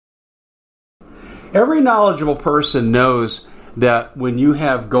Every knowledgeable person knows that when you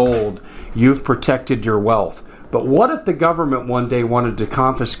have gold, you've protected your wealth. But what if the government one day wanted to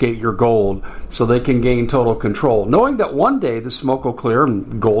confiscate your gold so they can gain total control, knowing that one day the smoke will clear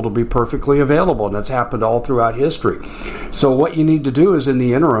and gold will be perfectly available, and that's happened all throughout history. So what you need to do is, in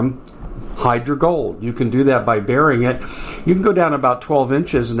the interim, hide your gold. You can do that by burying it. You can go down about 12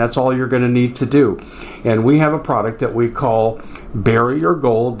 inches, and that's all you're going to need to do. And we have a product that we call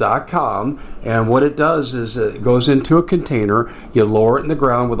buryyourgold.com, and what it does is it goes into a container. You lower it in the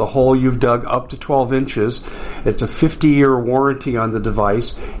ground with a hole you've dug up to 12 inches. It's a 50-year warranty on the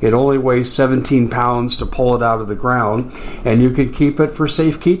device. It only weighs 17 pounds to pull it out of the ground, and you can keep it for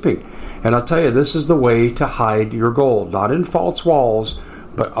safekeeping. And I'll tell you, this is the way to hide your gold, not in false walls,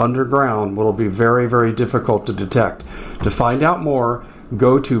 but underground. Will be very, very difficult to detect. To find out more,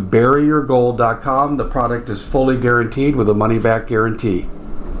 go to buryyourgold.com. The product is fully guaranteed with a money-back guarantee.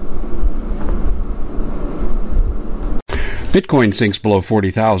 Bitcoin sinks below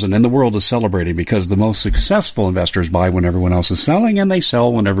 40,000, and the world is celebrating because the most successful investors buy when everyone else is selling, and they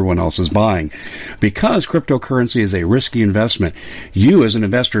sell when everyone else is buying. Because cryptocurrency is a risky investment, you as an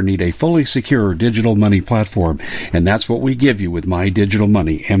investor need a fully secure digital money platform, and that's what we give you with My Digital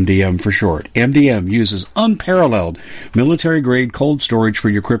Money, MDM for short. MDM uses unparalleled military-grade cold storage for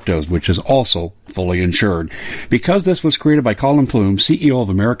your cryptos, which is also fully insured. Because this was created by Colin Plume, CEO of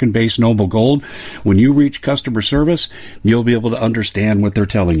American-based Noble Gold, when you reach customer service, you'll be able to understand what they're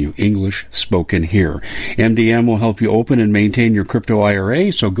telling you. English spoken here. MDM will help you open and maintain your crypto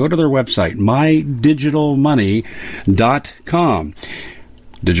IRA, so go to their website, mydigitalmoney.com.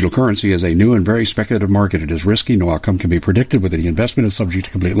 Digital currency is a new and very speculative market. It is risky. No outcome can be predicted. Whether the investment is subject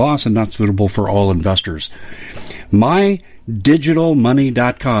to complete loss and not suitable for all investors.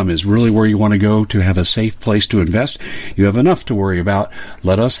 MyDigitalMoney.com is really where you want to go to have a safe place to invest. You have enough to worry about.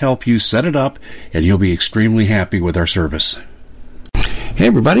 Let us help you set it up, and you'll be extremely happy with our service. Hey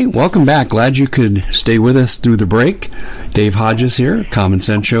everybody, welcome back. Glad you could stay with us through the break. Dave Hodges here, Common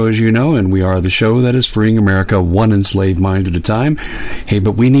Sense Show, as you know, and we are the show that is freeing America one enslaved mind at a time. Hey,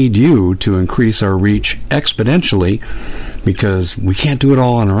 but we need you to increase our reach exponentially, because we can't do it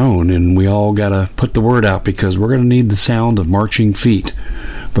all on our own, and we all got to put the word out, because we're going to need the sound of marching feet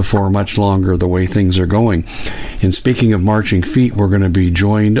before much longer, the way things are going. And speaking of marching feet, we're going to be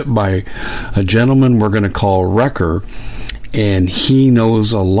joined by a gentleman we're going to call Wrecker, and he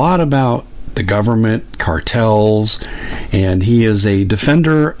knows a lot about the government, cartels, and he is a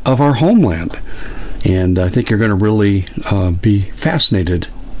defender of our homeland. And I think you're going to really be fascinated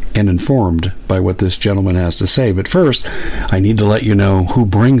and informed by what this gentleman has to say. But first, I need to let you know who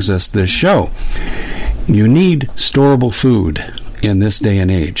brings us this show. You need storable food in this day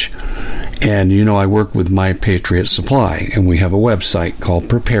and age. And you know, I work with My Patriot Supply, and we have a website called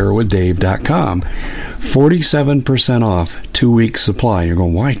preparewithdave.com. 47% off 2 weeks supply. You're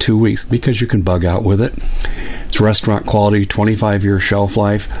going, why 2 weeks? Because you can bug out with it. It's restaurant quality, 25-year shelf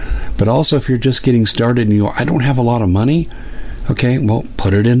life. But also, if you're just getting started and you go, I don't have a lot of money, okay, well,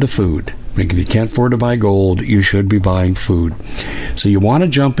 put it into food. If you can't afford to buy gold, you should be buying food. So you want to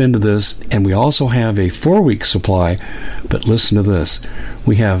jump into this, and we also have a 4-week supply. But listen to this.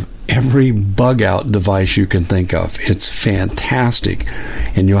 We have every bug out device you can think of. It's fantastic.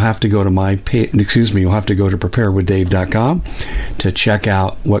 And you'll have to go to you'll have to go to preparewithdave.com to check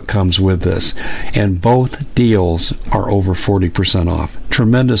out what comes with this. And both deals are over 40% off.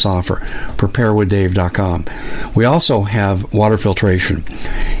 Tremendous offer. Preparewithdave.com. We also have water filtration.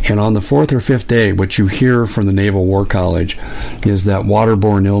 And on the 4th or 5th day, what you hear from the Naval War College is that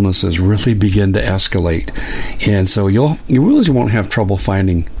waterborne illnesses really begin to escalate. And so you really won't have trouble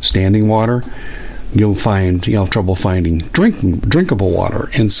finding standing water. You'll have trouble finding drinkable water.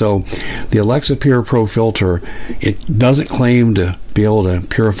 And so the Alexa Pure Pro filter, it doesn't claim to be able to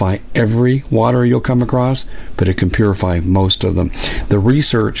purify every water you'll come across, but it can purify most of them. The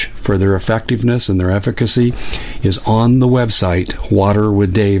research for their effectiveness and their efficacy is on the website,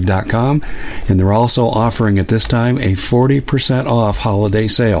 waterwithdave.com, and they're also offering at this time a 40% off holiday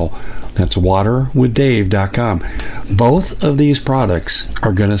sale. That's waterwithdave.com. Both of these products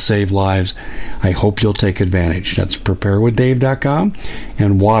are going to save lives. I hope you'll take advantage. That's preparewithdave.com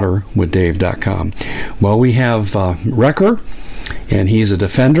and waterwithdave.com. Well, we have Wrecker, and he's a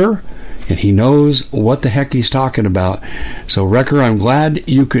defender, and he knows what the heck he's talking about. So, Wrecker, I'm glad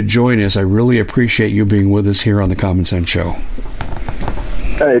you could join us. I really appreciate you being with us here on the Common Sense Show.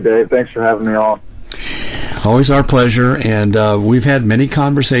 Hey, Dave. Thanks for having me on. Always our pleasure, and we've had many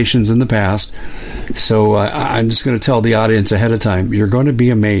conversations in the past, so I'm just going to tell the audience ahead of time, you're going to be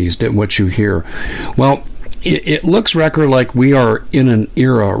amazed at what you hear. Well, it looks, Wrecker, like we are in an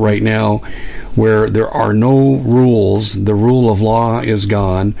era right now where there are no rules. The rule of law is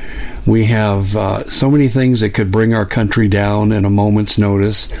gone. We have so many things that could bring our country down in a moment's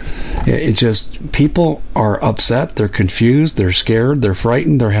notice. It just, people are upset, they're confused, they're scared, they're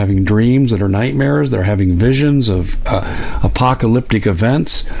frightened, they're having dreams that are nightmares, they're having visions of apocalyptic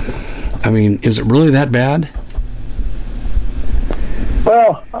events. I mean, is it really that bad?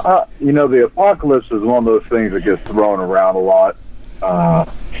 Well, the apocalypse is one of those things that gets thrown around a lot.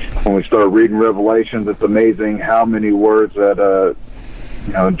 When we start reading Revelations, it's amazing how many words that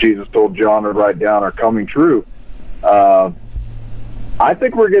Jesus told John to write down are coming true. I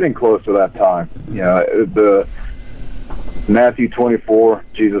think we're getting close to that time. The Matthew 24,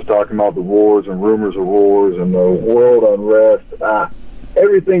 Jesus talking about the wars and rumors of wars and the world unrest.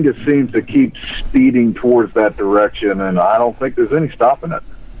 Everything just seems to keep speeding towards that direction, and I don't think there's any stopping it.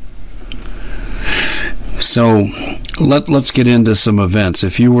 So let's get into some events.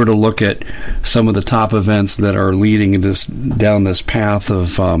 If you were to look at some of the top events that are leading down this path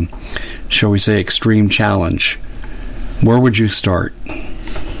of, shall we say, extreme challenge, where would you start?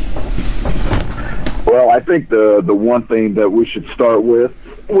 Well, I think the one thing that we should start with,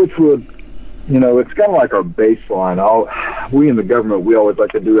 which would, it's kind of like our baseline. We in the government, we always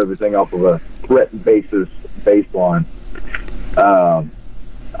like to do everything off of a threat basis baseline.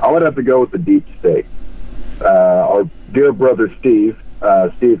 I would have to go with the deep state. Our dear brother Steve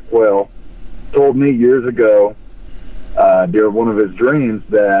Quayle, told me years ago during one of his dreams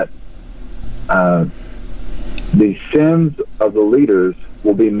that the sins of the leaders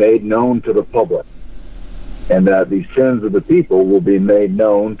will be made known to the public, and that the sins of the people will be made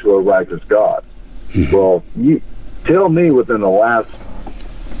known to a righteous God. Well, you tell me within the last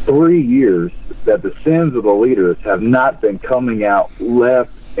 3 years that the sins of the leaders have not been coming out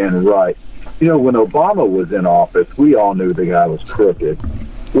left and right. When Obama was in office, we all knew the guy was crooked.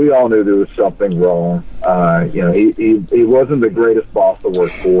 We all knew there was something wrong. He wasn't the greatest boss to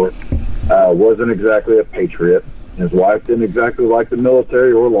work for. Wasn't exactly a patriot. His wife didn't exactly like the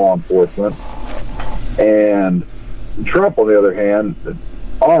military or law enforcement. And Trump, on the other hand,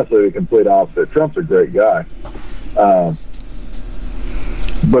 honestly, the complete opposite. Trump's a great guy. But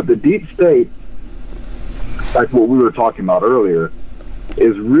the deep state, like what we were talking about earlier,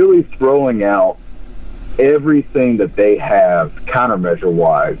 is really throwing out everything that they have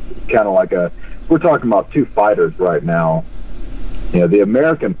countermeasure-wise. Kind of like we're talking about two fighters right now. The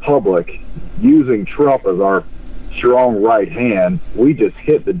American public, using Trump as our strong right hand, we just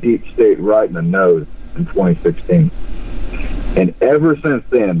hit the deep state right in the nose in 2016. And ever since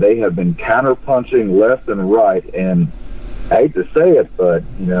then, they have been counterpunching left and right. And I hate to say it, but,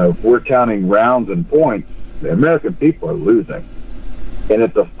 if we're counting rounds and points, the American people are losing. And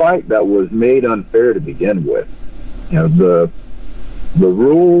it's a fight that was made unfair to begin with. The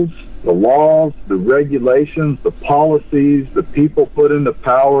rules, the laws, the regulations, the policies, the people put into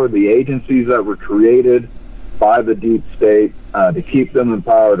power, the agencies that were created by the deep state to keep them in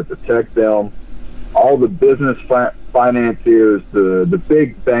power, to protect them, all the business financiers, the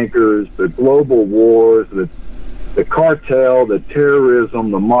big bankers, the global wars, the cartel, the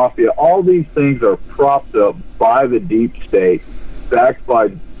terrorism, the mafia, all these things are propped up by the deep state, backed by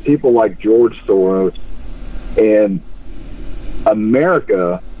people like George Soros. And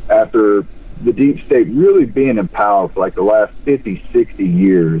America, after the deep state really being in power for like the last 50, 60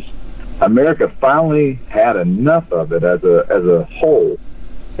 years, America finally had enough of it as a whole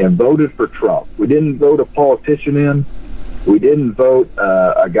and voted for Trump. We didn't vote a politician in. We didn't vote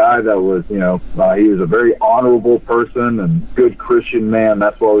a guy that was, he was a very honorable person and good Christian man.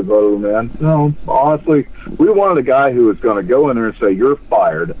 That's why we voted him in. No, honestly, we wanted a guy who was going to go in there and say, "You're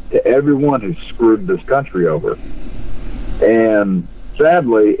fired," to everyone who screwed this country over. And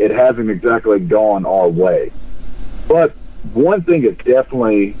sadly, it hasn't exactly gone our way. But one thing has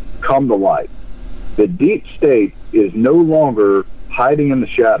definitely come to light. The deep state is no longer hiding in the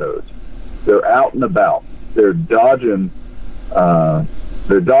shadows. They're out and about. They're dodging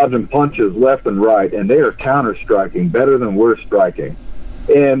punches left and right, and they are counter-striking better than we're striking.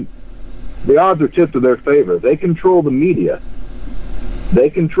 And the odds are tipped to their favor. They control the media. They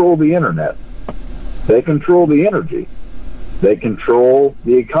control the internet. They control the energy. They control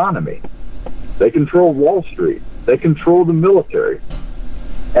the economy. They control Wall Street. They control the military.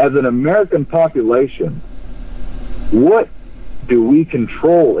 As an American population, what do we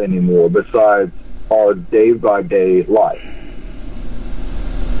control anymore besides our day-by-day life?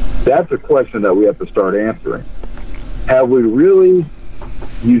 That's a question that we have to start answering. Have we really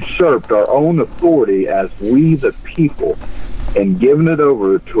usurped our own authority as we the people and given it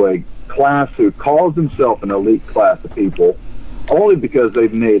over to a class who calls himself an elite class of people only because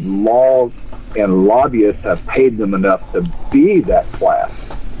they've made laws and lobbyists have paid them enough to be that class.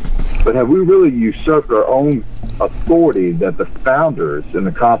 But have we really usurped our own authority that the founders in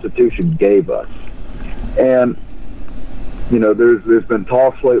the Constitution gave us? And, you know, there's been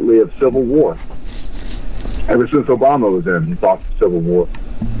talks lately of civil war. Ever since Obama was in, he talked of civil war.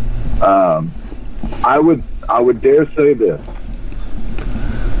 I would dare say this.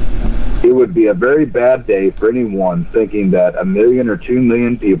 It would be a very bad day for anyone thinking that 1 million or 2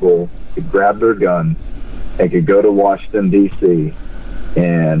 million people could grab their guns and could go to Washington, D.C.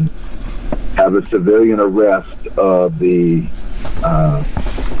 and have a civilian arrest of the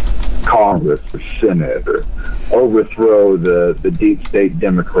Congress or Senate, or overthrow the deep state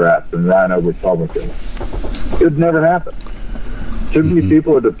Democrats and rhino Republicans. It would never happen. Too many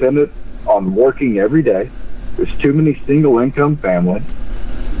people are dependent on working every day. There's too many single income families.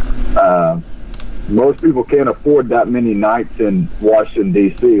 Most people can't afford that many nights in Washington,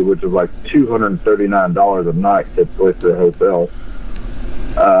 D.C., which is like $239 a night typically for a hotel.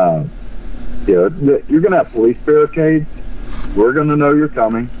 You're going to have police barricades. We're going to know you're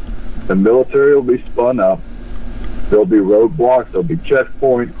coming. The military will be spun up. There'll be roadblocks. There'll be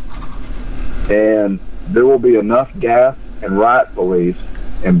checkpoints. And there will be enough gas and riot police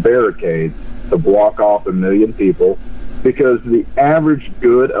and barricades to block off 1 million people, because the average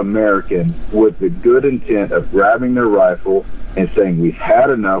good American with the good intent of grabbing their rifle and saying, we've had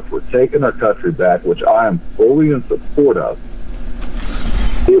enough, we're taking our country back, which I am fully in support of,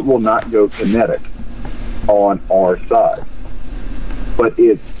 it will not go kinetic on our side. But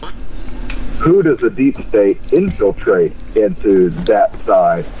it's, who does the deep state infiltrate into that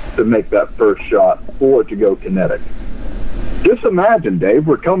side to make that first shot for it to go kinetic? Just imagine, Dave,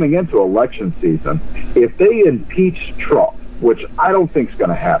 we're coming into election season. If they impeach Trump, which I don't think is going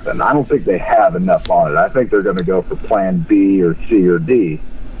to happen, I don't think they have enough on it. I think they're going to go for plan B or C or D.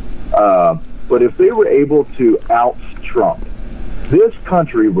 But if they were able to oust Trump, this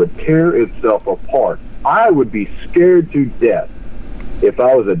country would tear itself apart. I would be scared to death if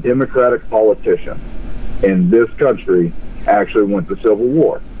I was a Democratic politician and this country actually went to civil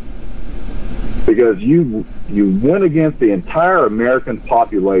war. Because you went against the entire American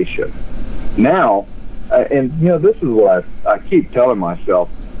population. Now, and you know, this is what I keep telling myself,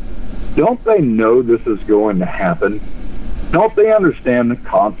 don't they know this is going to happen? Don't they understand the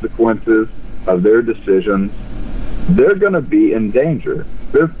consequences of their decisions? They're going to be in danger.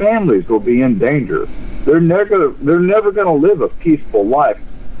 Their families will be in danger. They're never going to live a peaceful life.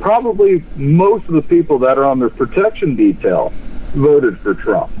 Probably most of the people that are on their protection detail voted for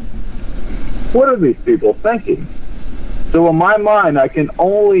Trump. What are these people thinking? So in my mind, I can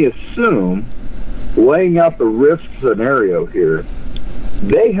only assume, laying out the risk scenario here,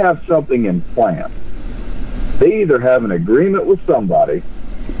 they have something in plan. They either have an agreement with somebody,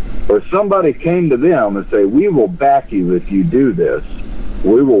 or somebody came to them and say, we will back you if you do this.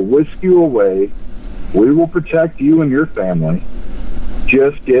 We will whisk you away. We will protect you and your family.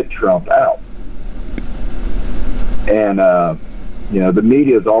 Just get Trump out. And, the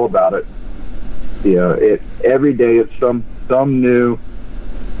media is all about it. Every day it's some new.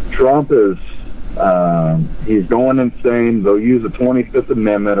 Trump is, he's going insane. They'll use the 25th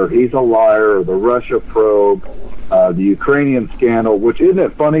Amendment, or he's a liar, or the Russia probe, the Ukrainian scandal, which, isn't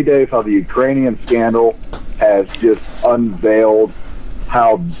it funny, Dave, how the Ukrainian scandal has just unveiled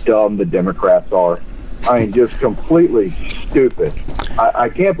how dumb the Democrats are? I mean, just completely stupid. I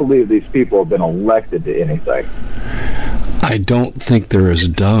can't believe these people have been elected to anything. I don't think they're as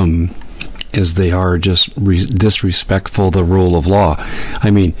dumb as they are just disrespectful of the rule of law.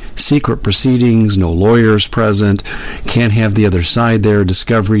 I mean, secret proceedings, no lawyers present, can't have the other side there,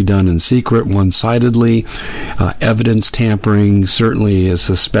 discovery done in secret, one-sidedly, evidence tampering certainly is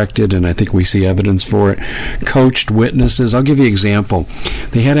suspected, and I think we see evidence for it. Coached witnesses. I'll give you an example.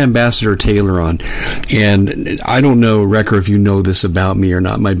 They had Ambassador Taylor on, and I don't know, Recker, if you know this about me or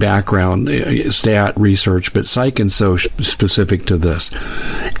not, my background, stat research, but Psych and Soc specific to this.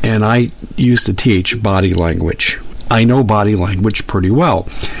 And I used to teach body language. I know body language pretty well.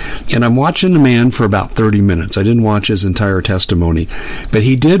 And I'm watching the man for about 30 minutes. I didn't watch his entire testimony. But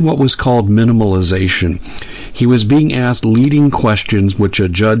he did what was called minimalization. He was being asked leading questions which a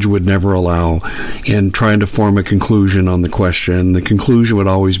judge would never allow, and trying to form a conclusion on the question. The conclusion would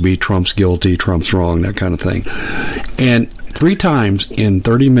always be Trump's guilty, Trump's wrong, that kind of thing. And 3 times in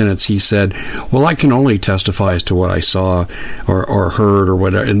 30 minutes he said, well, I can only testify as to what I saw or heard or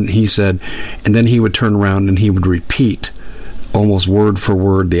whatever. And he said, and then he would turn around and he would repeat almost word for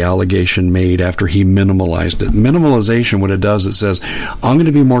word the allegation made after he minimalized it. Minimalization, what it does, it says, I'm going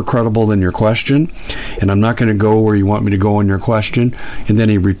to be more credible than your question, and I'm not going to go where you want me to go on your question. And then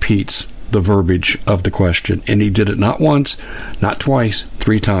he repeats the verbiage of the question. And he did it not once, not twice,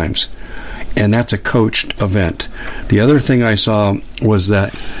 3 times. And that's a coached event. The other thing I saw was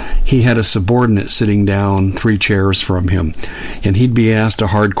that he had a subordinate sitting down 3 chairs from him, and he'd be asked a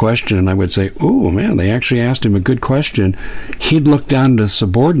hard question, and I would say, "Ooh, man, they actually asked him a good question." He'd look down at his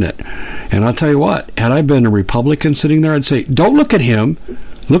subordinate, and I'll tell you what, had I been a Republican sitting there, I'd say, "Don't look at him.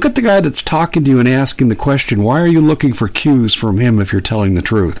 Look at the guy that's talking to you and asking the question. Why are you looking for cues from him if you're telling the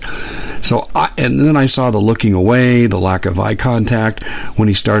truth?" And then I saw the looking away, the lack of eye contact when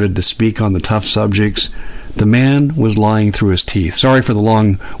he started to speak on the tough subjects. The man was lying through his teeth. Sorry for the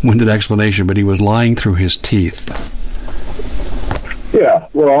long-winded explanation, but he was lying through his teeth. Yeah,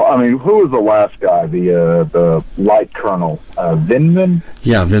 well, I mean, who was the last guy? The light colonel, Vindman?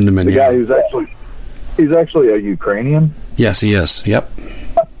 Yeah, Vindman. The guy he's actually a Ukrainian. Yes, he is. Yep.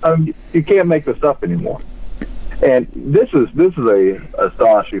 You can't make this up anymore. And this is a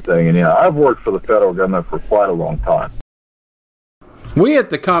astonishing thing. And I've worked for the federal government for quite a long time. We at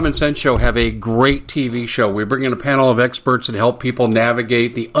the Common Sense Show have a great TV show. We bring in a panel of experts and help people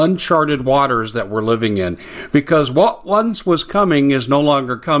navigate the uncharted waters that we're living in. Because what once was coming is no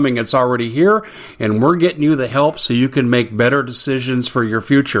longer coming. It's already here, and we're getting you the help so you can make better decisions for your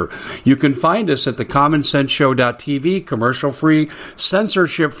future. You can find us at thecommonsenseshow.tv, commercial-free,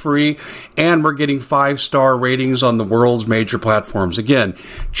 censorship-free, and we're getting 5-star ratings on the world's major platforms. Again,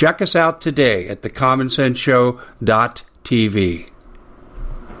 check us out today at thecommonsenseshow.tv.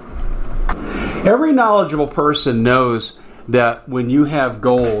 Every knowledgeable person knows that when you have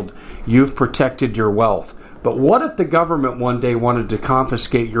gold, you've protected your wealth. But what if the government one day wanted to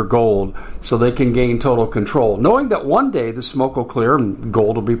confiscate your gold so they can gain total control, knowing that one day the smoke will clear and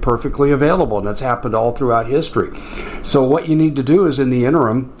gold will be perfectly available, and that's happened all throughout history. So what you need to do is, in the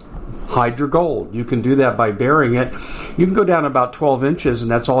interim, hide your gold. You can do that by burying it. You can go down about 12 inches, and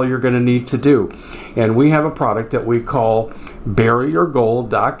that's all you're going to need to do. And we have a product that we call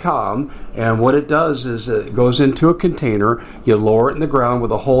buryyourgold.com, and what it does is it goes into a container. You lower it in the ground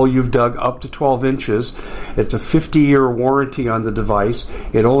with a hole you've dug up to 12 inches. It's a 50-year warranty on the device.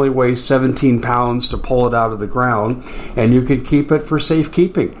 It only weighs 17 pounds to pull it out of the ground, and you can keep it for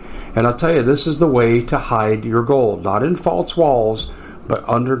safekeeping. And I'll tell you, this is the way to hide your gold, not in false walls, but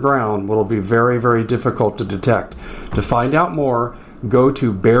underground. Will be very, very difficult to detect. To find out more, go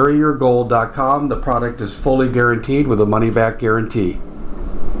to buryyourgold.com. The product is fully guaranteed with a money-back guarantee.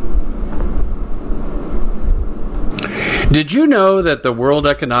 Did you know that the World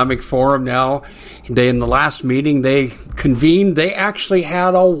Economic Forum now, in the last meeting they convened, they actually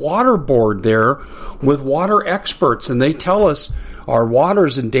had a water board there with water experts, and they tell us our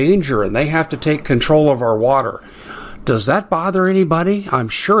water's in danger and they have to take control of our water. Does that bother anybody? I'm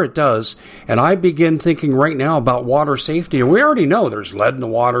sure it does. And I begin thinking right now about water safety. And we already know there's lead in the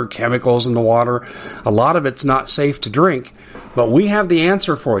water, chemicals in the water. A lot of it's not safe to drink. But we have the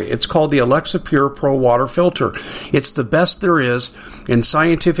answer for you. It's called the Alexa Pure Pro Water Filter. It's the best there is, and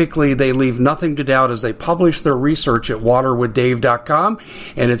scientifically they leave nothing to doubt as they publish their research at waterwithdave.com,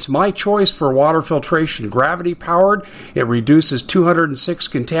 and it's my choice for water filtration. Gravity powered, it reduces 206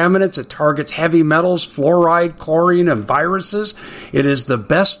 contaminants, it targets heavy metals, fluoride, chlorine, and viruses. It is the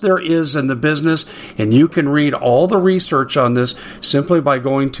best there is in the business, and you can read all the research on this simply by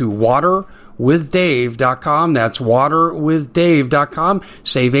going to waterwithdave.com. That's waterwithdave.com.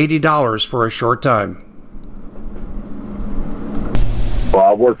 Save $80 for a short time. Well,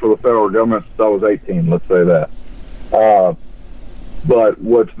 I've worked for the federal government since I was 18, let's say that. But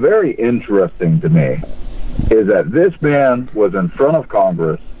what's very interesting to me is that this man was in front of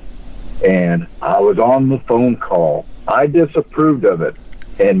Congress, and I was on the phone call. I disapproved of it,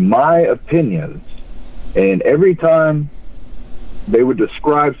 and my opinions, and every time they would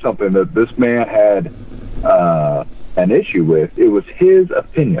describe something that this man had an issue with, it was his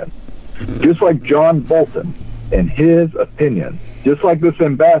opinion. Just like John Bolton and his opinion. Just like this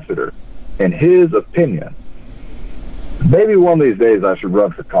ambassador and his opinion. Maybe one of these days I should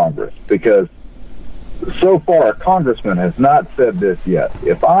run for Congress, because so far a congressman has not said this yet.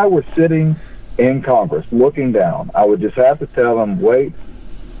 If I were sitting in Congress looking down, I would just have to tell them, wait,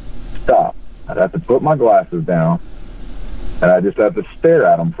 stop. I'd have to put my glasses down, and I just have to stare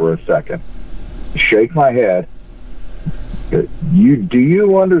at them for a second, shake my head. Do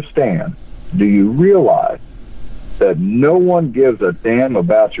you understand? Do you realize that no one gives a damn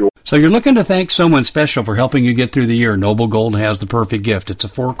about your... So you're looking to thank someone special for helping you get through the year. Noble Gold has the perfect gift. It's a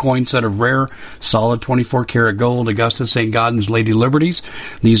 4-coin set of rare, solid 24-karat gold Augusta St. Gaudens Lady Liberties.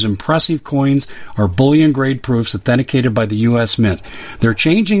 These impressive coins are bullion-grade proofs authenticated by the U.S. Mint. They're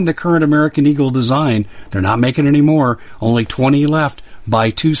changing the current American Eagle design. They're not making any more. Only 20 left. Buy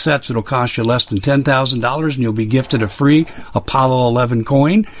 2 sets. It'll cost you less than $10,000, and you'll be gifted a free Apollo 11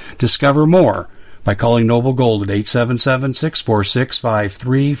 coin. Discover more by calling Noble Gold at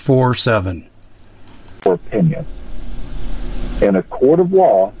 877-646-5347. For opinion. In a court of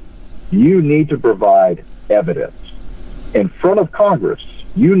law, you need to provide evidence. In front of Congress,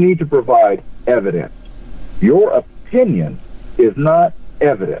 you need to provide evidence. Your opinion is not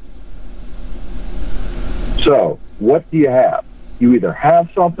evidence. So, what do you have? You either have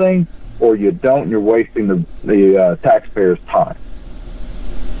something or you don't, and you're wasting the taxpayers' time.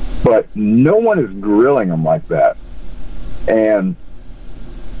 But no one is grilling them like that. And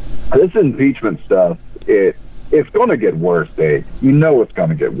this impeachment stuff, it's going to get worse, Dave. You know it's going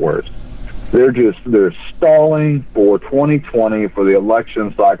to get worse. They're stalling for 2020 for the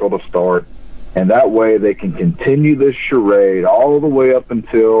election cycle to start, and that way they can continue this charade all the way up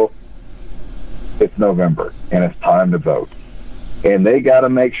until it's November and it's time to vote. And they got to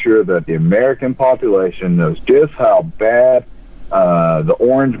make sure that the American population knows just how bad the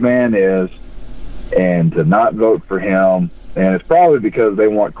orange man is, and to not vote for him. And it's probably because they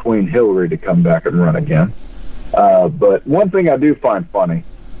want Queen Hillary to come back and run again. But one thing I do find funny,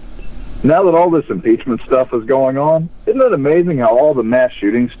 now that all this impeachment stuff is going on, isn't it amazing how all the mass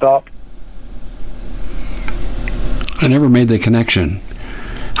shootings stopped? I never made the connection.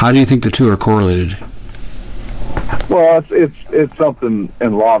 How do you think the two are correlated? Well, it's something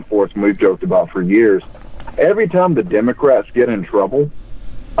in law enforcement we've joked about for years. Every time the Democrats get in trouble,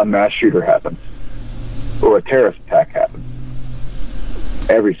 a mass shooter happens, or a terrorist attack happens.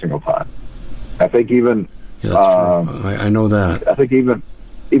 Every single time. I think even... Yeah, that's true. I know that. I think even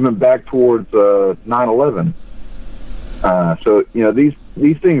back towards 9/11. So, these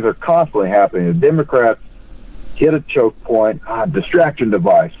things are constantly happening. The Democrats hit a choke point, distraction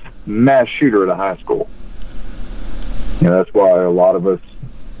device, mass shooter at a high school. That's why a lot of us,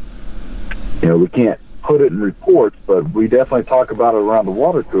 we can't put it in reports, but we definitely talk about it around the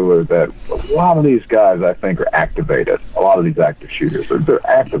water cooler that a lot of these guys, I think, are activated. A lot of these active shooters, they're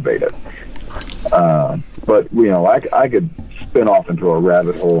activated. But, I could spin off into a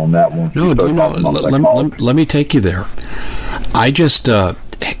rabbit hole on that one. No, let me take you there. I just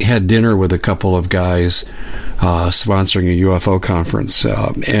had dinner with a couple of guys sponsoring a UFO conference,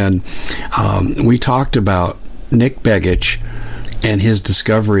 and we talked about Nick Begich and his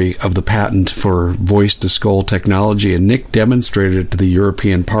discovery of the patent for voice-to-skull technology. And Nick demonstrated it to the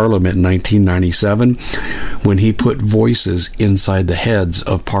European Parliament in 1997 when he put voices inside the heads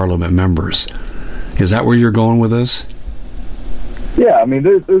of Parliament members. Is that where you're going with this? Yeah, I mean,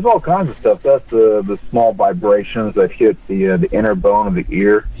 there's all kinds of stuff. That's the small vibrations that hit the inner bone of the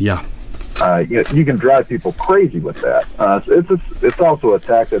ear. Yeah. You can drive people crazy with that. It's also a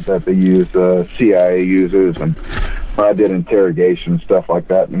tactic that they use, CIA uses, and when I did interrogation and stuff like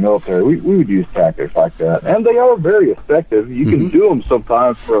that in the military, we would use tactics like that. And they are very effective. You can do them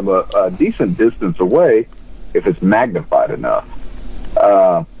sometimes from a decent distance away if it's magnified enough.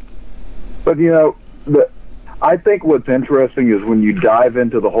 But, I think what's interesting is when you dive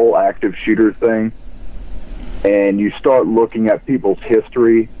into the whole active shooter thing and you start looking at people's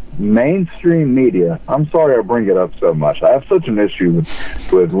history, mainstream media, I'm sorry I bring it up so much. I have such an issue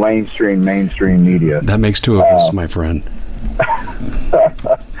with mainstream media. That makes two of us, my friend.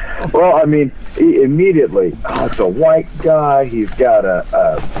 Well, I mean, immediately, it's a white guy, he's got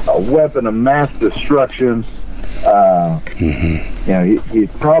a weapon of mass destruction. He's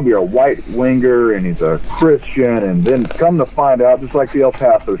probably a white winger, and he's a Christian, and then come to find out, just like the El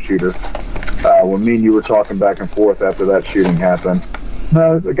Paso shooter, when me and you were talking back and forth after that shooting happened,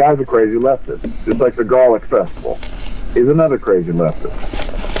 no, the guy's a crazy leftist, just like the Garlic Festival. He's another crazy leftist.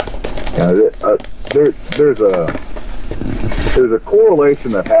 There's a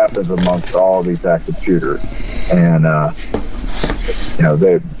correlation that happens amongst all these active shooters, and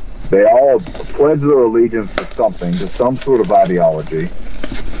they all pledge their allegiance to something, to some sort of ideology.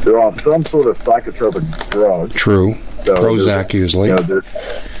 They're on some sort of psychotropic drug. True. So Prozac usually.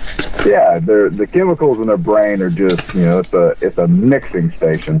 The chemicals in their brain are just, it's a mixing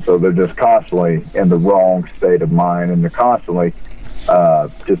station. So they're just constantly in the wrong state of mind, and they're constantly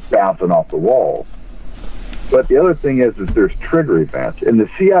just bouncing off the walls. But the other thing is there's trigger events. And the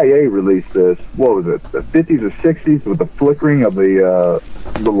CIA released this, what was it, the 50s or 60s with the flickering of the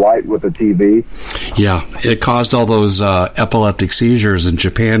light with the TV? Yeah, it caused all those epileptic seizures in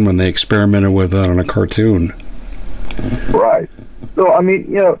Japan when they experimented with it on a cartoon. Right. So, I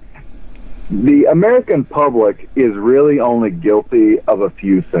mean, the American public is really only guilty of a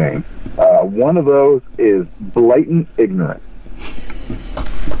few things. One of those is blatant ignorance.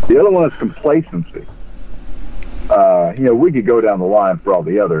 The other one is complacency. We could go down the line for all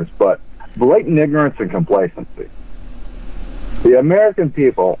the others, but blatant ignorance and complacency. The American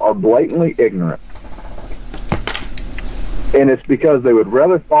people are blatantly ignorant, and it's because they would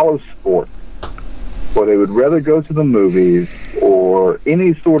rather follow sports, or they would rather go to the movies, or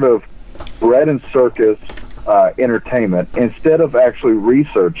any sort of bread and circus entertainment, instead of actually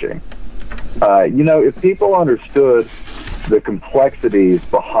researching. If people understood the complexities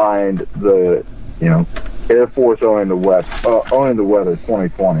behind the, Air Force owning the weather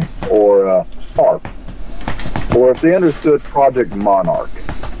 2020, or HARP, or if they understood Project Monarch,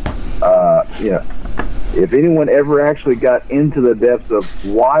 if anyone ever actually got into the depths of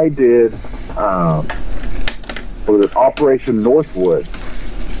why did Operation Northwood,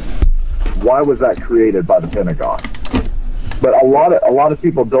 why was that created by the Pentagon? But a lot of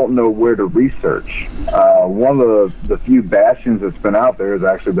people don't know where to research. One of the few bastions that's been out there has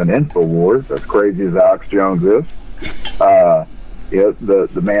actually been InfoWars, as crazy as Alex Jones is.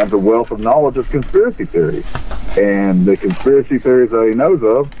 The man's a wealth of knowledge of conspiracy theories. And the conspiracy theories that he knows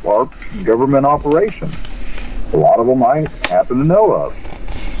of are government operations. A lot of them I happen to know of.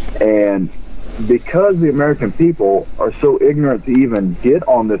 And because the American people are so ignorant to even get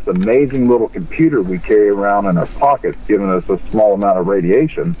on this amazing little computer we carry around in our pockets, giving us a small amount of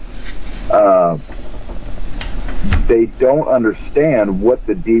radiation, they don't understand what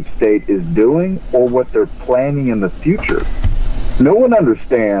the deep state is doing or what they're planning in the future. No one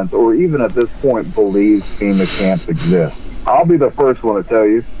understands, or even at this point believes, FEMA camps exist. I'll be the first one to tell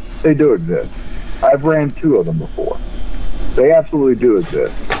you, they do exist. I've ran 2 of them before. They absolutely do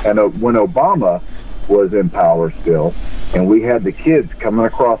exist. And when Obama was in power still, and we had the kids coming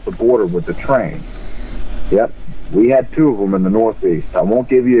across the border with the train, yep, we had 2 of them in the Northeast. I won't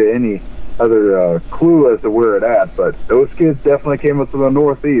give you any other clue as to where it at, but those kids definitely came up to the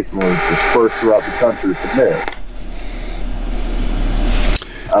Northeast and were dispersed throughout the country from there.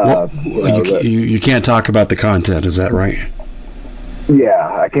 You can't talk about the content, is that right?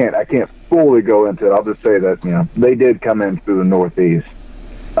 Yeah, I can't fully go into it. I'll just say that they did come in through the Northeast,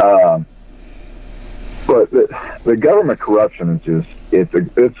 but the government corruption is just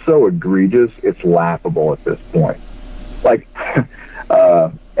it's so egregious, it's laughable at this point. Like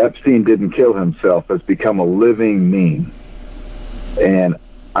Epstein didn't kill himself has become a living meme, and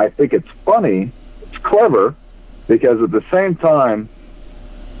I think it's funny, it's clever, because at the same time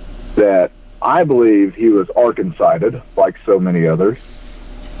that I believe he was Arkancided, like so many others,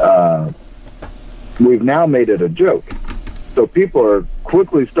 we've now made it a joke. So people are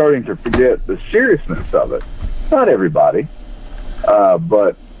quickly starting to forget the seriousness of it. Not everybody,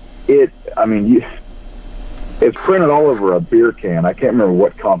 but it's printed all over a beer can. I can't remember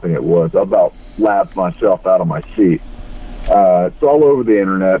what company it was. I about laughed myself out of my seat. It's all over the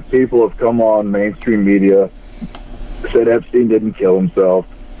internet. People have come on mainstream media, said Epstein didn't kill himself.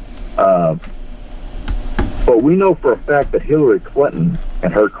 But we know for a fact that Hillary Clinton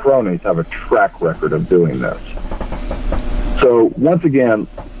and her cronies have a track record of doing this. So once again,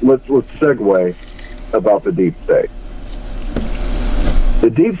 let's segue about the deep state. The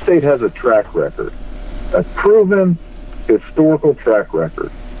deep state has a track record, a proven historical track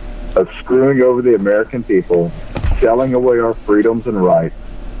record of screwing over the American people, selling away our freedoms and rights,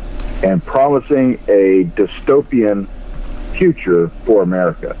 and promising a dystopian future for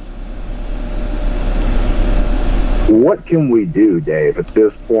America. What can we do, Dave, at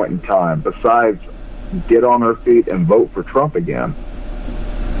this point in time, besides get on our feet and vote for Trump again?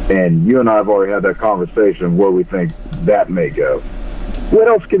 And you and I have already had that conversation where we think that may go. What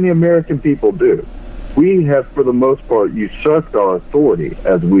else can the American people do? We have, for the most part, usurped our authority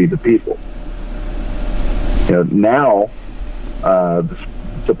as we the people. Now, the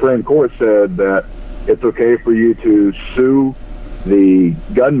Supreme Court said that it's okay for you to sue the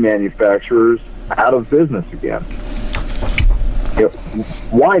gun manufacturers out of business again.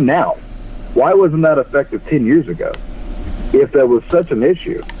 Why now? Why wasn't that effective 10 years ago? If there was such an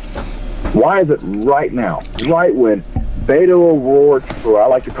issue, why is it right now? Right when Beto O'Rourke, or I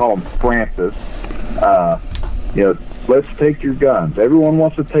like to call him Francis, let's take your guns. Everyone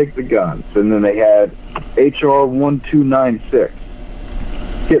wants to take the guns. And then they had H.R. 1296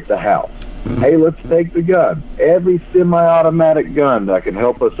 hit the House. Hey, let's take the gun. Every semi-automatic gun that can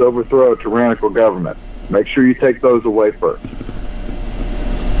help us overthrow a tyrannical government. Make sure you take those away first.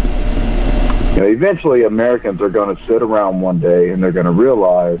 Eventually, Americans are going to sit around one day and they're going to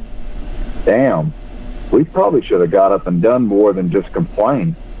realize, damn, we probably should have got up and done more than just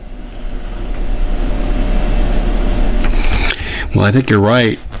complain. Well, I think you're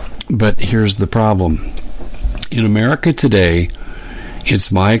right, but here's the problem. In America today,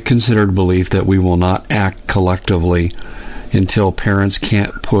 it's my considered belief that we will not act collectively until parents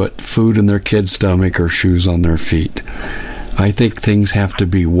can't put food in their kids' stomach or shoes on their feet. I think things have to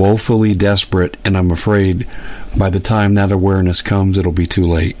be woefully desperate, and I'm afraid by the time that awareness comes, it'll be too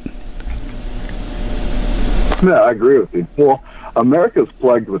late. Yeah, I agree with you. Well, America's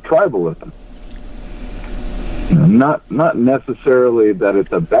plagued with tribalism. Not necessarily that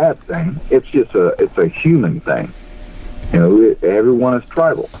it's a bad thing. It's just it's a human thing. Everyone is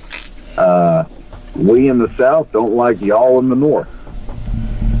tribal. We in the South don't like y'all in the North.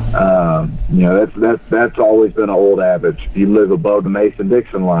 That's always been an old adage. If you live above the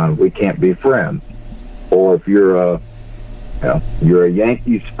Mason-Dixon line, we can't be friends. Or if you're a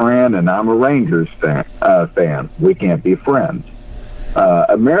Yankees fan and I'm a Rangers fan, we can't be friends.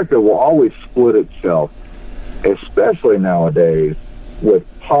 America will always split itself, especially nowadays with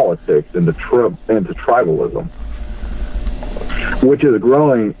politics into tribalism, which is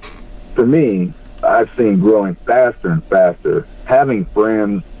growing. For me, I've seen growing faster and faster. Having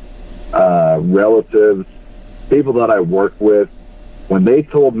friends, relatives, people that I work with, when they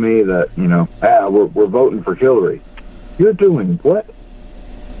told me that, we're voting for Hillary, you're doing what?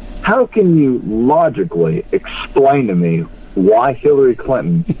 How can you logically explain to me why Hillary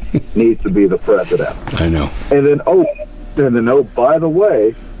Clinton needs to be the president? I know. And then, by the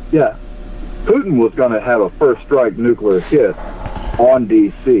way, yeah, Putin was going to have a first strike nuclear hit on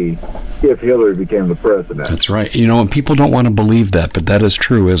D.C. if Hillary became the president. That's right. And people don't want to believe that, but that is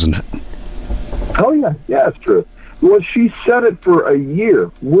true, isn't it? Oh, yeah. Yeah, it's true. Well, she said it for a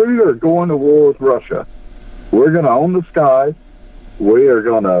year. We are going to war with Russia. We're going to own the skies. We are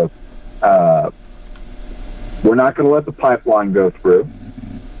going to, we're not going to let the pipeline go through.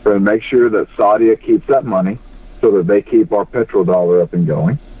 We're going to make sure that Saudi keeps that money so that they keep our petrodollar up and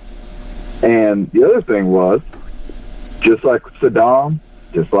going. And the other thing was, just like Saddam,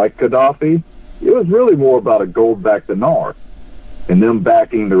 just like Gaddafi, it was really more about a gold-backed dinar and them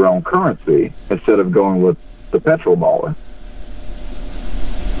backing their own currency instead of going with the petrodollar.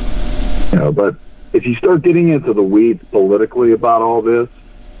 But if you start getting into the weeds politically about all this,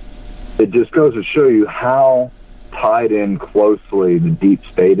 it just goes to show you how tied in closely the deep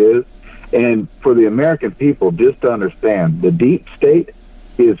state is. And for the American people, just to understand, the deep state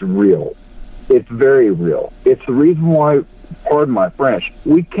is real. It's very real. It's the reason why, pardon my French,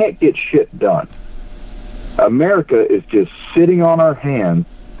 we can't get shit done. America is just sitting on our hands,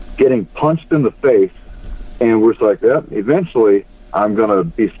 getting punched in the face, and we're just like, yep, eventually I'm going to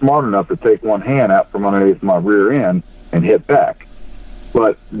be smart enough to take one hand out from underneath my rear end and hit back.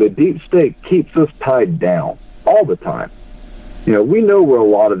 But the deep state keeps us tied down all the time. We know where a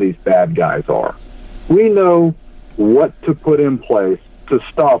lot of these bad guys are. We know what to put in place to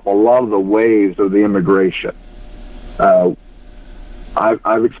stop a lot of the waves of the immigration.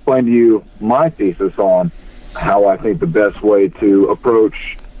 I've explained to you my thesis on how I think the best way to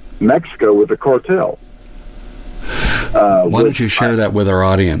approach Mexico with the cartel. Why don't you share that with our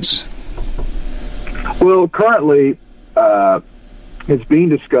audience? Well, currently, it's being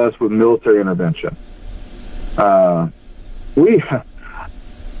discussed with military intervention.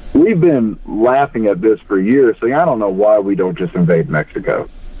 We've been laughing at this for years, saying, I don't know why we don't just invade Mexico.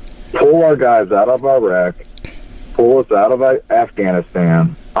 Pull our guys out of Iraq, pull us out of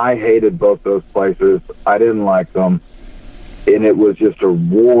Afghanistan. I hated both those places. I didn't like them. And it was just a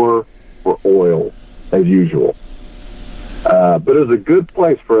war for oil, as usual. But it was a good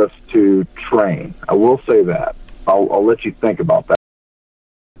place for us to train. I will say that. I'll let you think about that.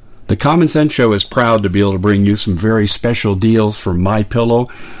 The Common Sense Show is proud to be able to bring you some very special deals from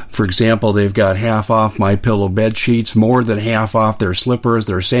MyPillow. For example, they've got half off MyPillow bed sheets, more than half off their slippers,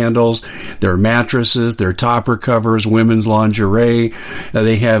 their sandals, their mattresses, their topper covers, women's lingerie.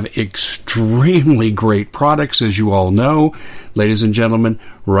 They have extremely great products, as you all know. Ladies and gentlemen,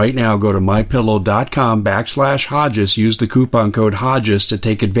 right now go to mypillow.com/Hodges. Use the coupon code Hodges to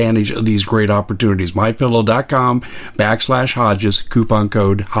take advantage of these great opportunities. mypillow.com/Hodges, coupon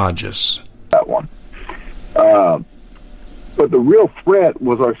code Hodges. That one. But the real threat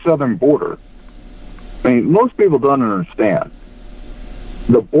was our southern border. I mean, most people don't understand.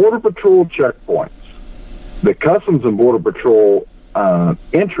 The Border Patrol checkpoints, the Customs and Border Patrol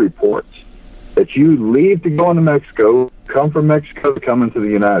entry ports that you leave to go into Mexico, come from Mexico to come into the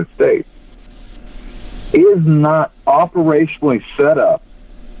United States, is not operationally set up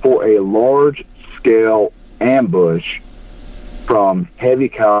for a large-scale ambush from heavy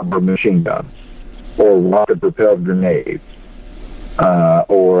caliber machine guns or rocket-propelled grenades,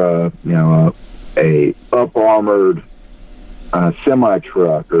 or a up-armored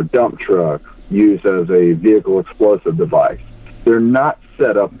semi-truck or dump truck used as a vehicle explosive device. They're not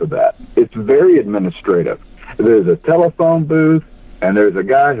set up for that. It's very administrative. There's a telephone booth, and there's a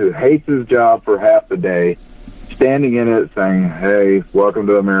guy who hates his job for half the day standing in it saying, "Hey, welcome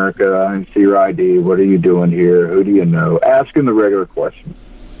to America. I see your ID. What are you doing here? Who do you know?" Asking the regular questions.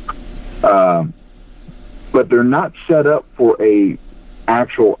 But they're not set up for a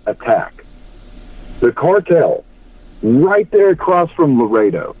actual attack. The cartel, right there across from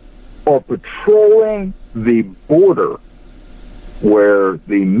Laredo, are patrolling the border where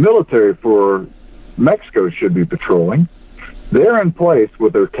the military for Mexico should be patrolling. They're in place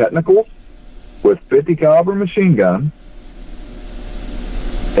with their technicals, with 50 caliber machine guns,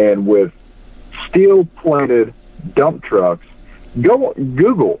 and with steel-plated dump trucks. Go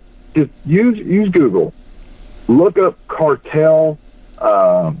Google, just use Google. Look up cartel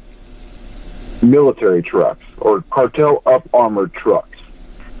military trucks or cartel up-armored trucks.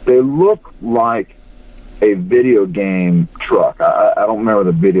 They look like a video game truck. I don't remember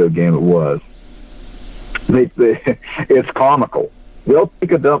the video game it was. It's comical. They'll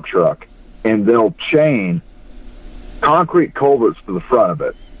take a dump truck and they'll chain concrete culverts to the front of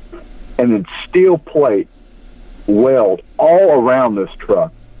it and then steel plate weld all around this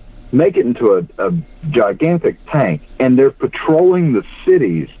truck, make it into a gigantic tank, and they're patrolling the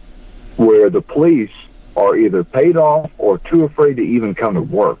cities where the police are either paid off or too afraid to even come to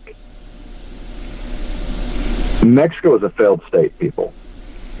work. Mexico is a failed state, people.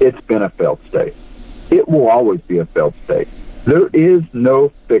 It's been a failed state. It will always be a failed state. There is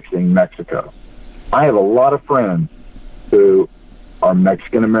no fixing Mexico. I have a lot of friends who are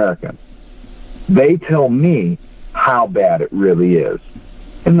Mexican-American. They tell me how bad it really is.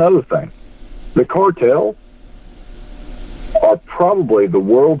 Another thing, the cartels are probably the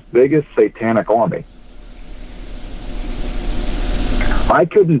world's biggest satanic army. I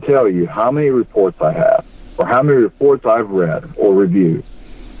couldn't tell you how many reports I have or how many reports I've read or reviewed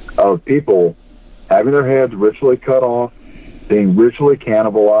of people having their heads ritually cut off, being ritually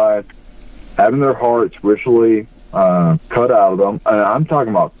cannibalized, having their hearts ritually cut out of them. And I'm talking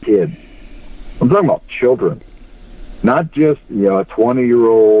about kids. I'm talking about children. Not just, a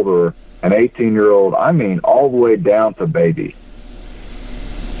 20-year-old or an 18-year-old. I mean, all the way down to babies.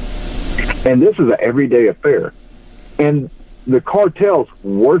 And this is an everyday affair. And the cartels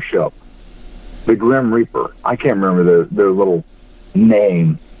worship the Grim Reaper. I can't remember their little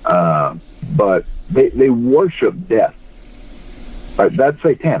name, but they worship death. Right? That's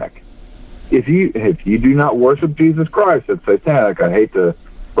satanic. If you do not worship Jesus Christ, it's satanic. I hate to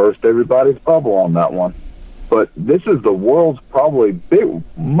burst everybody's bubble on that one. But this is the world's probably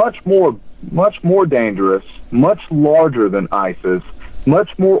much more dangerous, much larger than ISIS,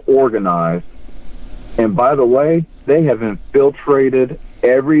 much more organized. And by the way, they have infiltrated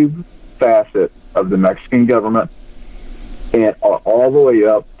every facet of the Mexican government and are all the way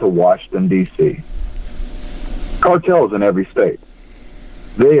up to Washington, D.C. Cartels in every state.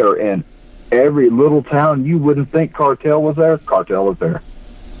 They are in every little town. You wouldn't think cartel was there. Cartel is there.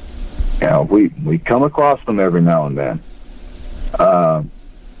 We come across them every now and then.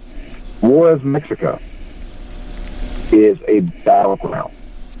 Juarez, Mexico is a battleground.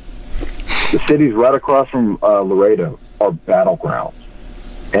 The cities right across from Laredo are battlegrounds.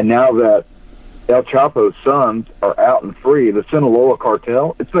 And now that El Chapo's sons are out and free, the Sinaloa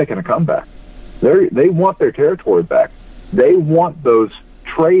cartel, it's making a comeback. They want their territory back. They want those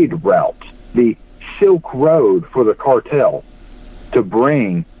trade routes, the Silk Road for the cartel, to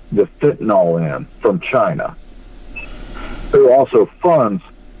bring the fentanyl in from China, who also funds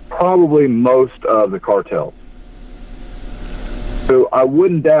probably most of the cartels. So I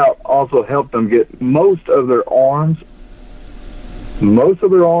wouldn't doubt also help them get most of their arms, most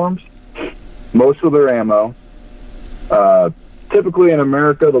of their ammo. Typically in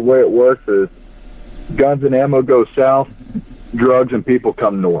America, the way it works is guns and ammo go south, drugs and people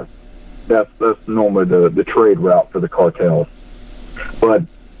come north. That's normally the trade route for the cartels. But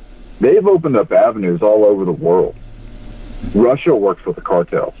they've opened up avenues all over the world. Russia works with the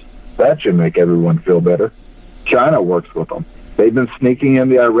cartels. That should make everyone feel better. China works with them. They've been sneaking in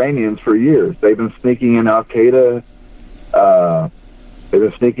the Iranians for years. They've been sneaking in Al-Qaeda. They've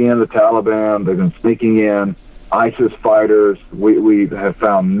been sneaking in the Taliban. They've been sneaking in ISIS fighters. We have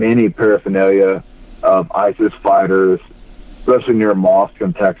found many paraphernalia of ISIS fighters, especially near mosques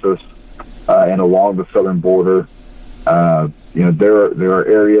in Texas and along the southern border. There are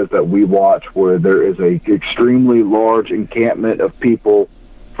areas that we watch where there is a extremely large encampment of people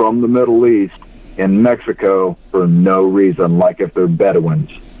from the Middle East in Mexico for no reason, like if they're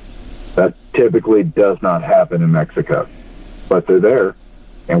Bedouins. That typically does not happen in Mexico, but they're there,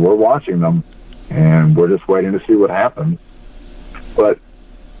 and we're watching them, and we're just waiting to see what happens. But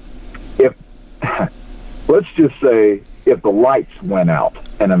if let's just say if the lights went out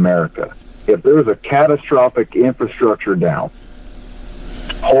in America, if there was a catastrophic infrastructure down,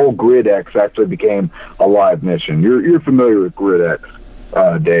 whole Grid X actually became a live mission. You're familiar with Grid X,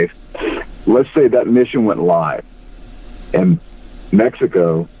 Dave. Let's say that mission went live, and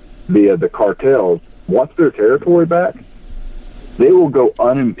Mexico, via the cartels, wants their territory back. They will go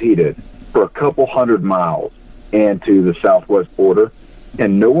unimpeded for a couple hundred miles into the southwest border,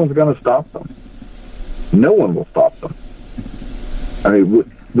 and no one's going to stop them. No one will stop them. I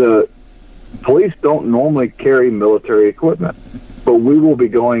mean, the police don't normally carry military equipment, but we will be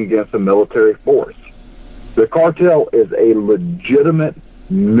going against a military force. The cartel is a legitimate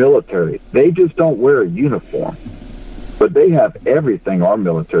military. They just don't wear a uniform, but they have everything our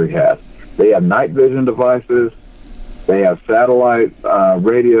military has. They have night vision devices. They have satellite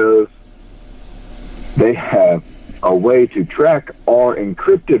radios. They have a way to track our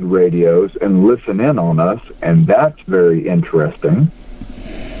encrypted radios and listen in on us, and that's very interesting.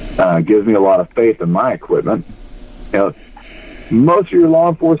 Gives me a lot of faith in my equipment. Most of your law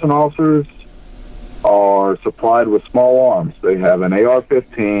enforcement officers are supplied with small arms. They have an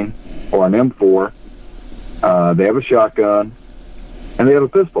AR-15 or an M4. They have a shotgun, and they have a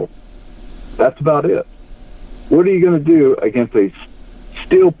pistol. That's about it. What are you going to do against a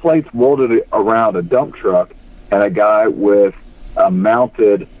steel plates welded around a dump truck and a guy with a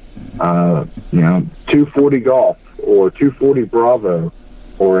mounted, 240 Golf or 240 Bravo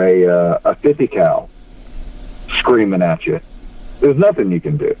or a 50 cal screaming at you? There's nothing you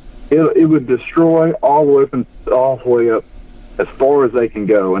can do. It would destroy all the way up as far as they can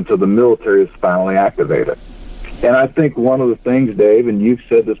go until the military is finally activated. And I think one of the things, Dave, and you've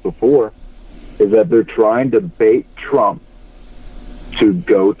said this before, is that they're trying to bait Trump to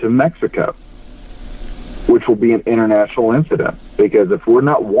go to Mexico, which will be an international incident. Because if we're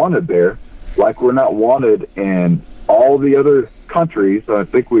not wanted there, like we're not wanted in all the other countries, I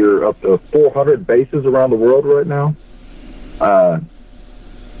think we're up to 400 bases around the world right now.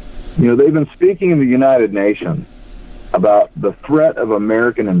 They've been speaking in the United Nations about the threat of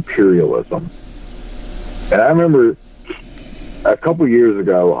American imperialism. And I remember a couple years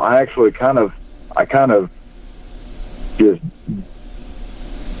ago, I kind of just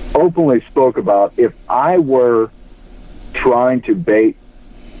openly spoke about if I were trying to bait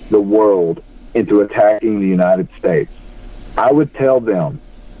the world into attacking the United States, I would tell them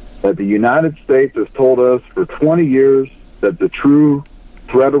that the United States has told us for 20 years that the true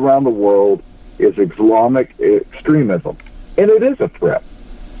threat around the world is Islamic extremism. And it is a threat.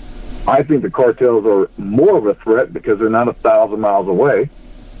 I think the cartels are more of a threat because they're not 1,000 miles away.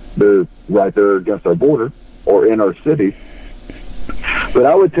 They're right there against our border or in our cities. But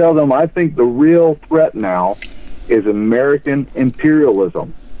I would tell them I think the real threat now is American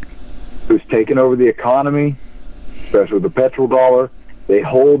imperialism, who's taken over the economy, especially with the petrodollar. They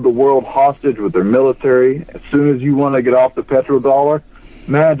hold the world hostage with their military. As soon as you want to get off the petrodollar,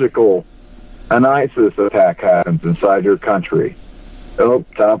 magical, an ISIS attack happens inside your country. Oh,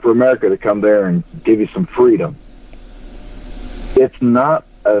 time for America to come there and give you some freedom. It's not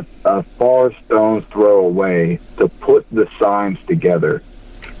a far stone's throw away to put the signs together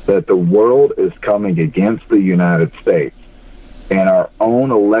that the world is coming against the United States, and our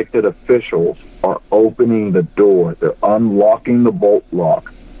own elected officials are opening the door. They're unlocking the bolt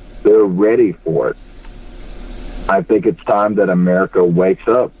lock. They're ready for it. I think it's time that America wakes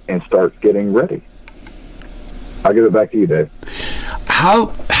up and starts getting ready. I'll give it back to you, Dave.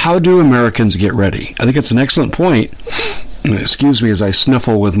 How do Americans get ready? I think it's an excellent point. Excuse me as I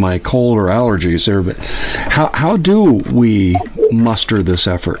sniffle with my cold or allergies there, but how do we muster this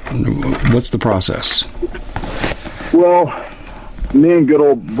effort? What's the process? Well, me and good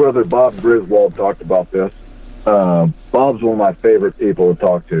old brother Bob Griswold talked about this. Bob's one of my favorite people to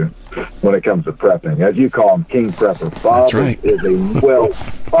talk to when it comes to prepping. As you call him, King Prepper.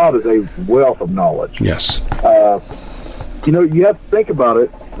 Bob is a wealth of knowledge. Yes. You have to think about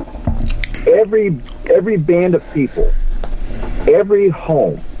it. Every band of people, every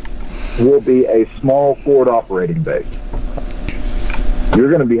home will be a small forward operating base. You're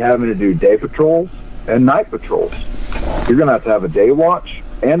going to be having to do day patrols. and night patrols. You're going to have a day watch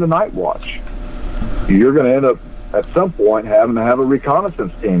and a night watch. You're going to end up, at some point, having to have a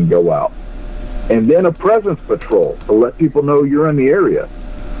reconnaissance team go out. And then a presence patrol to let people know you're in the area.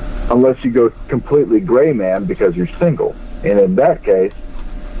 Unless you go completely gray man because you're single. And in that case,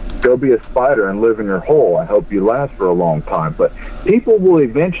 go be a spider and live in your hole. I hope you last for a long time. But people will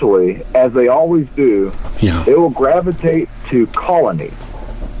eventually, as they always do, they will gravitate to colonies.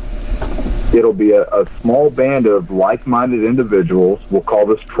 It'll be a small band of like-minded individuals. We'll call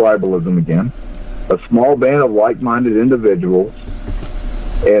this tribalism again. A small band of like-minded individuals.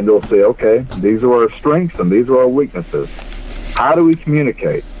 And they'll say, okay, these are our strengths and these are our weaknesses. How do we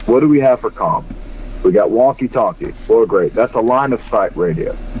communicate? What do we have for comm? We got walkie-talkies. Well, great. That's a line-of-sight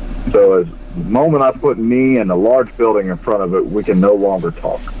radio. So as the moment I put me and a large building in front of it, we can no longer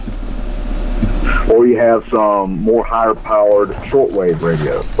talk. Or you have some more higher-powered shortwave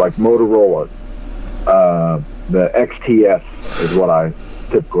radios, like Motorola. The XTS is what I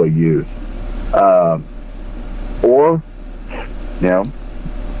typically use. Or,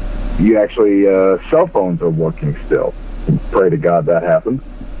 you actually, cell phones are working still. Pray to God that happens.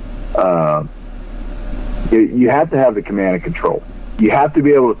 You have to have the command and control. You have to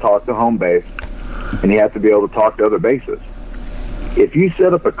be able to talk to home base, and you have to be able to talk to other bases. If you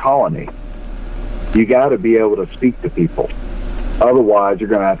set up a colony, you got to be able to speak to people. Otherwise, you're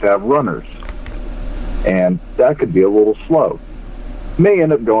going to have runners, and that could be a little slow. May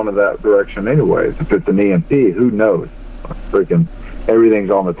end up going in that direction anyways. If it's an EMP, who knows? Freaking everything's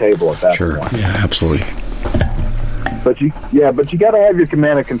on the table at that point. Sure, yeah, absolutely. But you got to have your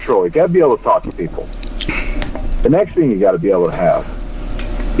command and control. You got to be able to talk to people. The next thing you got to be able to have,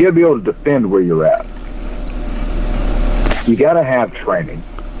 you got to be able to defend where you're at. You got to have training.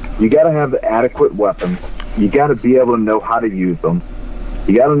 You got to have the adequate weapons. You got to be able to know how to use them.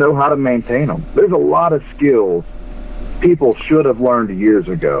 You got to know how to maintain them. There's a lot of skills people should have learned years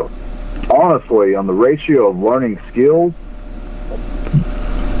ago. Honestly, on the ratio of learning skills,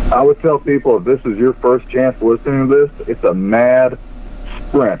 I would tell people if this is your first chance listening to this, it's a mad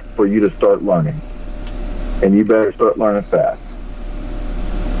sprint for you to start learning. And you better start learning fast.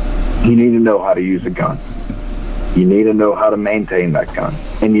 You need to know how to use a gun. You need to know how to maintain that gun.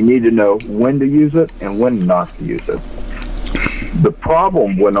 And you need to know when to use it and when not to use it. The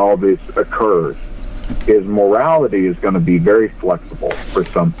problem when all this occurs is morality is going to be very flexible for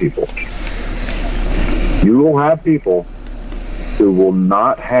some people. You will have people who will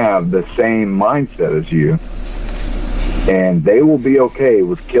not have the same mindset as you, and they will be okay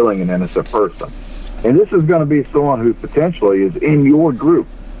with killing an innocent person. And this is going to be someone who potentially is in your group.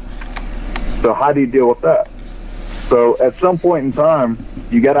 So how do you deal with that? So at some point in time,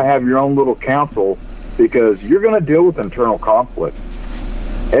 you got to have your own little council, because you're going to deal with internal conflict.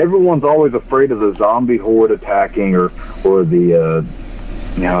 Everyone's always afraid of the zombie horde attacking, or the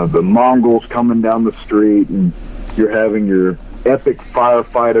the Mongols coming down the street, and you're having your epic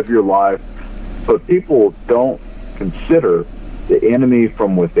firefight of your life. But people don't consider the enemy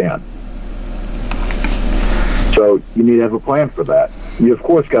from within. So you need to have a plan for that. You, of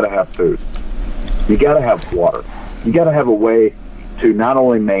course, got to have food. You got to have water. You got to have a way to not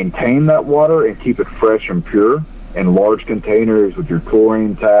only maintain that water and keep it fresh and pure in large containers with your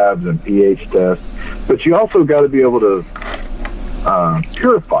chlorine tabs and pH tests, but you also got to be able to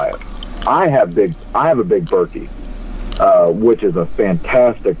purify it. I have a big Berkey, which is a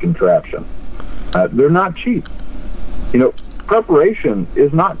fantastic contraption. They're not cheap. Preparation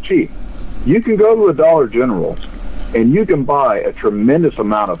is not cheap. You can go to a Dollar General and you can buy a tremendous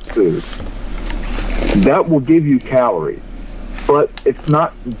amount of food. That will give you calories, but it's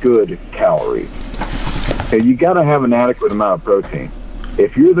not good calories. And you got to have an adequate amount of protein.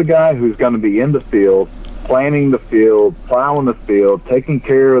 If you're the guy who's going to be in the field, planting the field, plowing the field, taking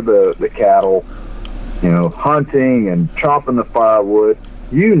care of the cattle, hunting and chopping the firewood,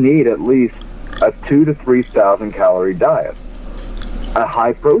 you need at least a 2,000 to 3,000 calorie diet. A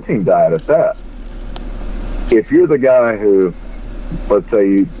high protein diet at that. If you're the guy who, let's say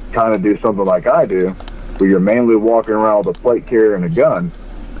you kind of do something like I do, where you're mainly walking around with a plate carrier and a gun,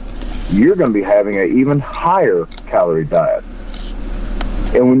 you're going to be having an even higher calorie diet.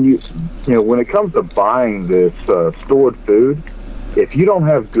 And when it comes to buying this stored food, if you don't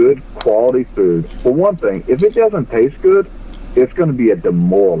have good quality food, for one thing, if it doesn't taste good, it's going to be a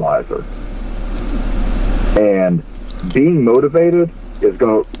demoralizer. And being motivated is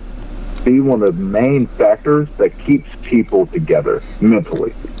going to be one of the main factors that keeps people together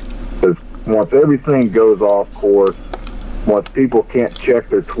mentally. Because once everything goes off course, once people can't check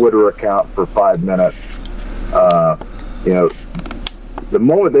their Twitter account for 5 minutes, the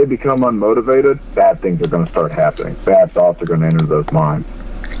moment they become unmotivated, bad things are going to start happening. Bad thoughts are going to enter those minds.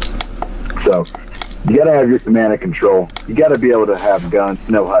 So you got to have your command and control. You got to be able to have guns,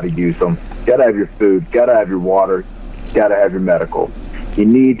 know how to use them. You got to have your food. You got to have your water. You got to have your medical. You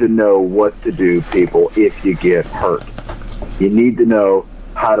need to know what to do, people, if you get hurt. You need to know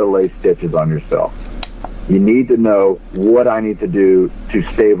how to lay stitches on yourself. You need to know what I need to do to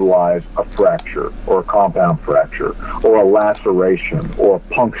stabilize a fracture or a compound fracture or a laceration or a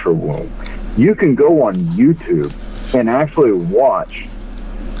puncture wound. You can go on YouTube and actually watch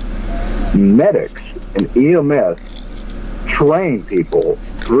medics and EMS train people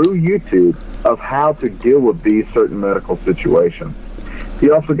through YouTube of how to deal with these certain medical situations.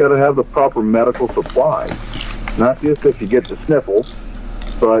 You also got to have the proper medical supplies, not just if you get the sniffles,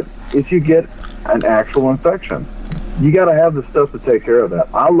 but if you get an actual infection. You got to have the stuff to take care of that.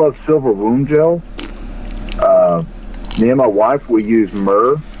 I love silver wound gel. Me and my wife, we use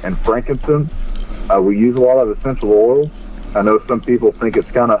myrrh and frankincense. We use a lot of essential oils. I know some people think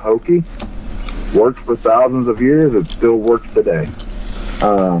it's kind of hokey. Worked for thousands of years. It still works today.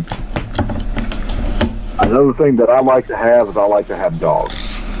 Another thing that I like to have is I like to have dogs.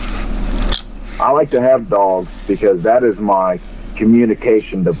 I like to have dogs because that is my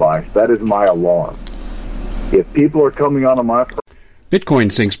communication device. That is my alarm. If people are coming onto my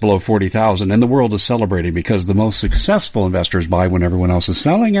Bitcoin sinks below 40,000 and the world is celebrating because the most successful investors buy when everyone else is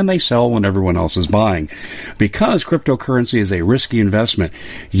selling and they sell when everyone else is buying. Because cryptocurrency is a risky investment,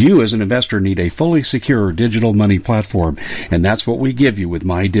 you as an investor need a fully secure digital money platform, and that's what we give you with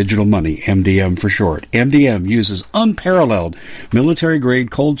My Digital Money, MDM for short. MDM uses unparalleled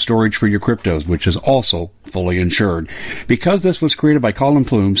military-grade cold storage for your cryptos, which is also fully insured. Because this was created by Colin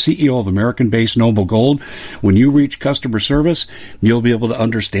Plume, CEO of American-based Noble Gold, when you reach customer service, you'll be able to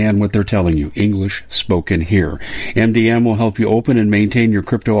understand what they're telling you. English spoken here. MDM will help you open and maintain your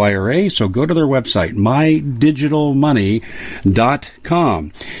crypto IRA, so go to their website,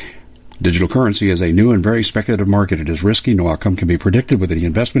 mydigitalmoney.com. Digital currency is a new and very speculative market. It is risky. No outcome can be predicted. With any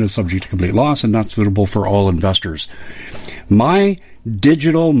investment is subject to complete loss and not suitable for all investors.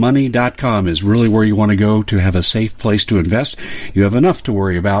 MyDigitalMoney.com is really where you want to go to have a safe place to invest. You have enough to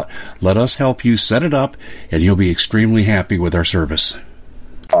worry about. Let us help you set it up, and you'll be extremely happy with our service.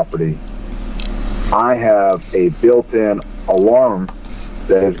 Property. I have a built-in alarm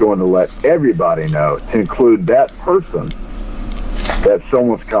that is going to let everybody know, to include that person, that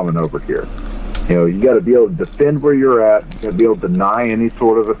someone's coming over here. You know, you got to be able to defend where you're at. You got to be able to deny any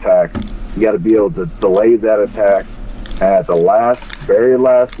sort of attack. You got to be able to delay that attack. At the very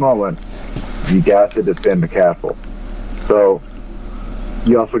last moment, you got to defend the castle. So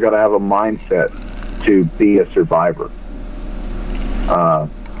you also got to have a mindset to be a survivor.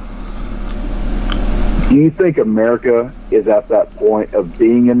 Do you think America is at that point of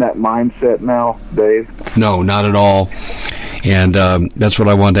being in that mindset now, Dave? No, not at all. And that's what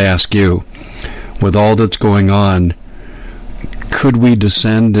I wanted to ask you. With all that's going on, could we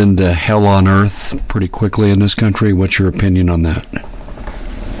descend into hell on earth pretty quickly in this country? What's your opinion on that?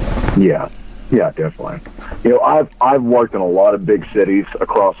 Yeah, definitely. You know, I've worked in a lot of big cities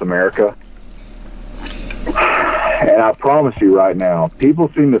across America, and I promise you right now, people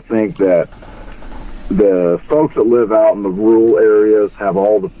seem to think that the folks that live out in the rural areas have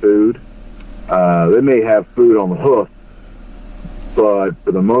all the food. They may have food on the hoof, but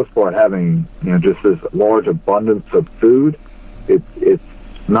for the most part, having, you know, just this large abundance of food, it's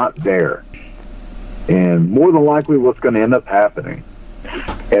not there. And more than likely, what's going to end up happening,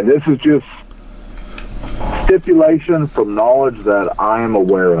 and this is just stipulation from knowledge that I am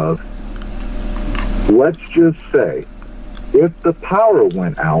aware of. Let's just say, if the power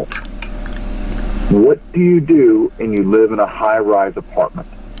went out, what do you do and you live in a high-rise apartment?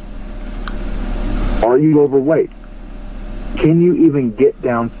 Are you overweight? Can you even get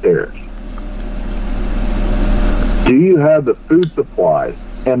downstairs? Do you have the food supplies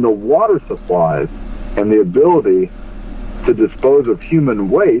and the water supplies and the ability to dispose of human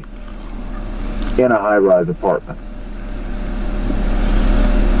waste in a high-rise apartment?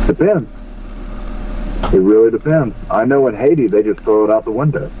 Depends. It really depends. I know in Haiti, they just throw it out the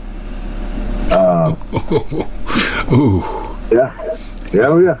window. Ooh. Yeah.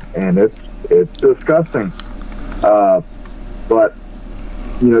 And it's disgusting. But,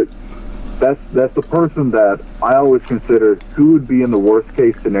 you know, that's the person that I always consider who would be in the worst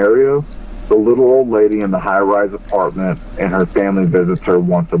case scenario. The little old lady in the high-rise apartment, and her family visits her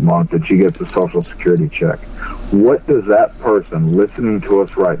once a month, and she gets a Social Security check. What does that person listening to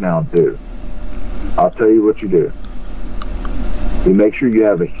us right now do? I'll tell you what you do. You make sure you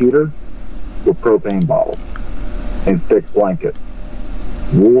have a heater with propane bottles and thick blanket.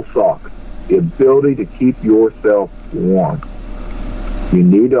 wool socks, the ability to keep yourself warm. You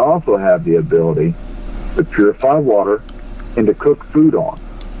need to also have the ability to purify water and to cook food on.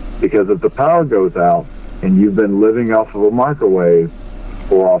 Because if the power goes out and you've been living off of a microwave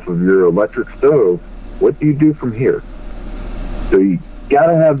or off of your electric stove, what do you do from here? So you got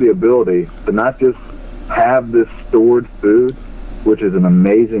to have the ability to not just have this stored food, which is an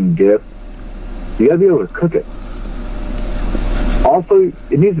amazing gift. You got to be able to cook it. Also,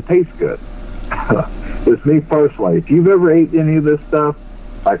 it needs to taste good. It's me personally. If you've ever ate any of this stuff,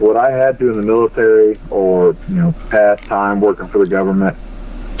 like what I had to in the military or, past time working for the government,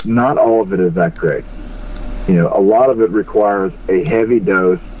 not all of it is that great. A lot of it requires a heavy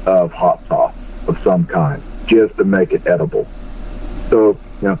dose of hot sauce of some kind just to make it edible. So,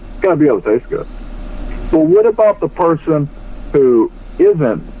 it's got to be able to taste good. But what about the person who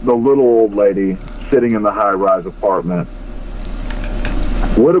isn't the little old lady sitting in the high-rise apartment?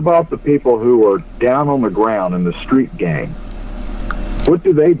 What about the people who are down on the ground in the street gang? What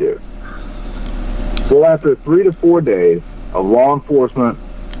do they do? Well, after 3 to 4 days of law enforcement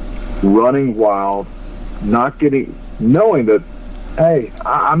running wild, knowing that, hey,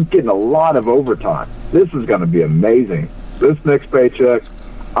 I'm getting a lot of overtime. This is going to be amazing. This next paycheck,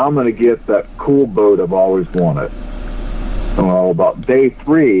 I'm going to get that cool boat I've always wanted. Well, about day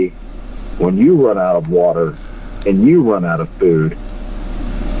 3, when you run out of water and you run out of food,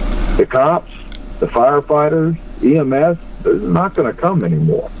 the cops, the firefighters, EMS, they're not going to come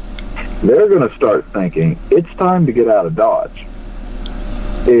anymore. They're going to start thinking, it's time to get out of Dodge.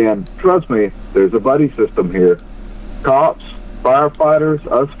 And trust me, there's a buddy system here. Cops, firefighters,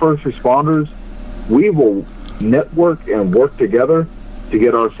 us first responders, we will network and work together to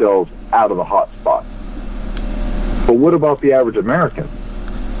get ourselves out of the hot spot. But what about the average American?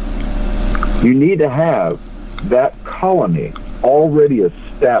 You need to have that colony already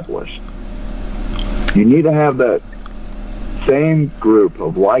established. You need to have that same group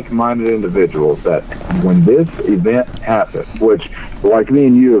of like-minded individuals that when this event happens, which, like me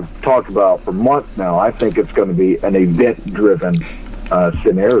and you have talked about for months now, I think it's going to be an event-driven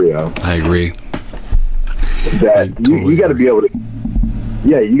scenario. I agree. That you got to be able to,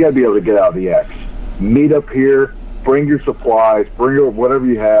 you got to be able to get out of the X. Meet up here, bring your supplies, bring your whatever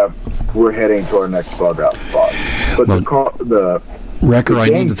you have. We're heading to our next bug-out spot. But the Wrecker, I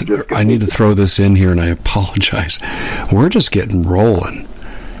need to throw this in here, and I apologize. We're just getting rolling,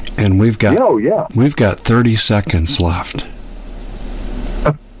 and we've got 30 seconds left.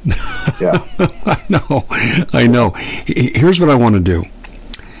 Yeah, I know. Here's what I want to do.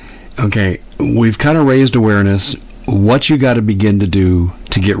 Okay, we've kind of raised awareness. What you got to begin to do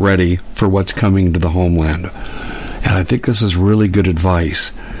to get ready for what's coming to the homeland, and I think this is really good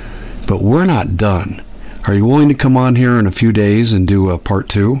advice. But we're not done. Are you willing to come on here in a few days and do a part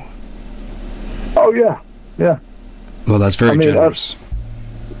 2? Oh, yeah. Well, that's very generous.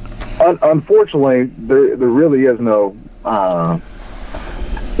 Unfortunately, there really is no...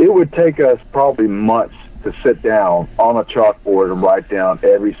 it would take us and months to sit down on a chalkboard and write down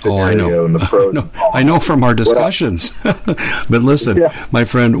every scenario and the pros. I know from our discussions. But listen, my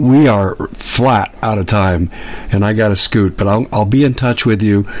friend, we are flat out of time, and I got to scoot. But I'll be in touch with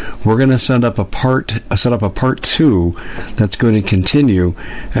you. We're going to set up a part 2 that's going to continue,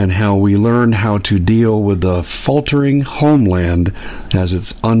 and how we learn how to deal with the faltering homeland as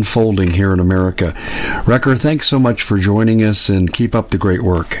it's unfolding here in America. Wrecker, thanks so much for joining us, and keep up the great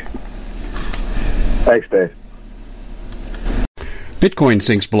work. Thanks, Dave. Bitcoin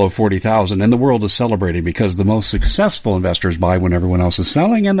sinks below 40,000, and the world is celebrating because the most successful investors buy when everyone else is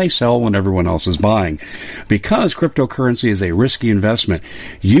selling, and they sell when everyone else is buying. Because cryptocurrency is a risky investment,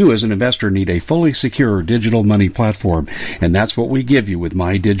 you as an investor need a fully secure digital money platform, and that's what we give you with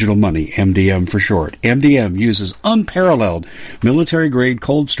My Digital Money, MDM for short. MDM uses unparalleled military-grade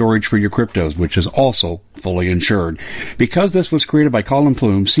cold storage for your cryptos, which is also fully insured. Because this was created by Colin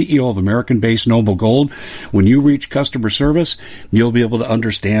Plume, CEO of American-based Noble Gold, when you reach customer service, you'll be able to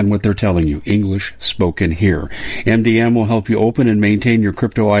understand what they're telling you. English spoken here. MDM will help you open and maintain your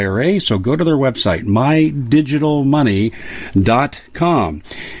crypto IRA, so go to their website, mydigitalmoney.com.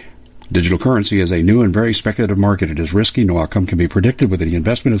 Digital currency is a new and very speculative market. It is risky. No outcome can be predicted. With any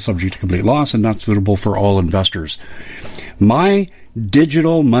investment is subject to complete loss and not suitable for all investors.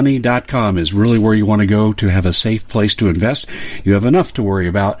 MyDigitalMoney.com is really where you want to go to have a safe place to invest. You have enough to worry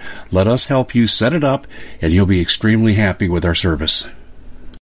about. Let us help you set it up, and you'll be extremely happy with our service.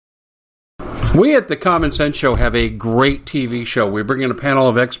 We at the Common Sense Show have a great TV show. We bring in a panel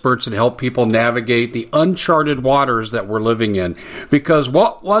of experts that help people navigate the uncharted waters that we're living in. Because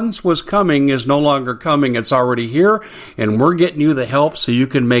what once was coming is no longer coming. It's already here, and we're getting you the help so you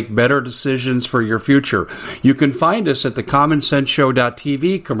can make better decisions for your future. You can find us at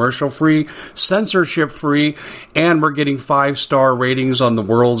thecommonsenseshow.tv, commercial-free, censorship-free, and we're getting 5-star ratings on the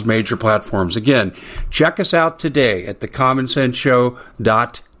world's major platforms. Again, check us out today at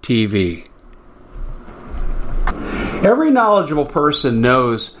thecommonsenseshow.tv. Every knowledgeable person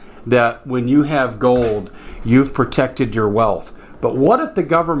knows that when you have gold, you've protected your wealth. But what if the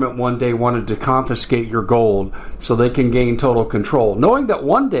government one day wanted to confiscate your gold so they can gain total control, knowing that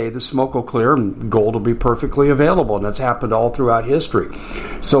one day the smoke will clear and gold will be perfectly available, and that's happened all throughout history.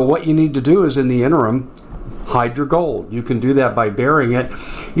 So what you need to do is, in the interim, hide your gold. You can do that by burying it.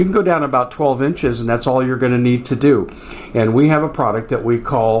 You can go down about 12 inches, and that's all you're going to need to do. And we have a product that we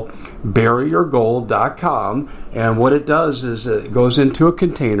call buryyourgold.com, and what it does is it goes into a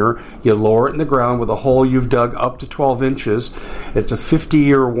container. You lower it in the ground with a hole you've dug up to 12 inches. It's a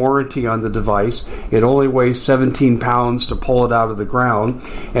 50-year warranty on the device. It only weighs 17 pounds to pull it out of the ground,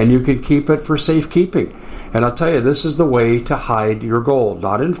 and you can keep it for safekeeping. And I'll tell you, this is the way to hide your gold,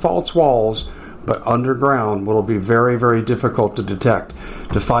 not in false walls, but underground, will be very, very difficult to detect.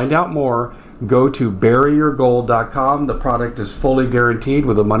 To find out more, go to buryyourgold.com. The product is fully guaranteed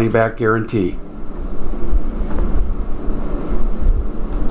with a money-back guarantee.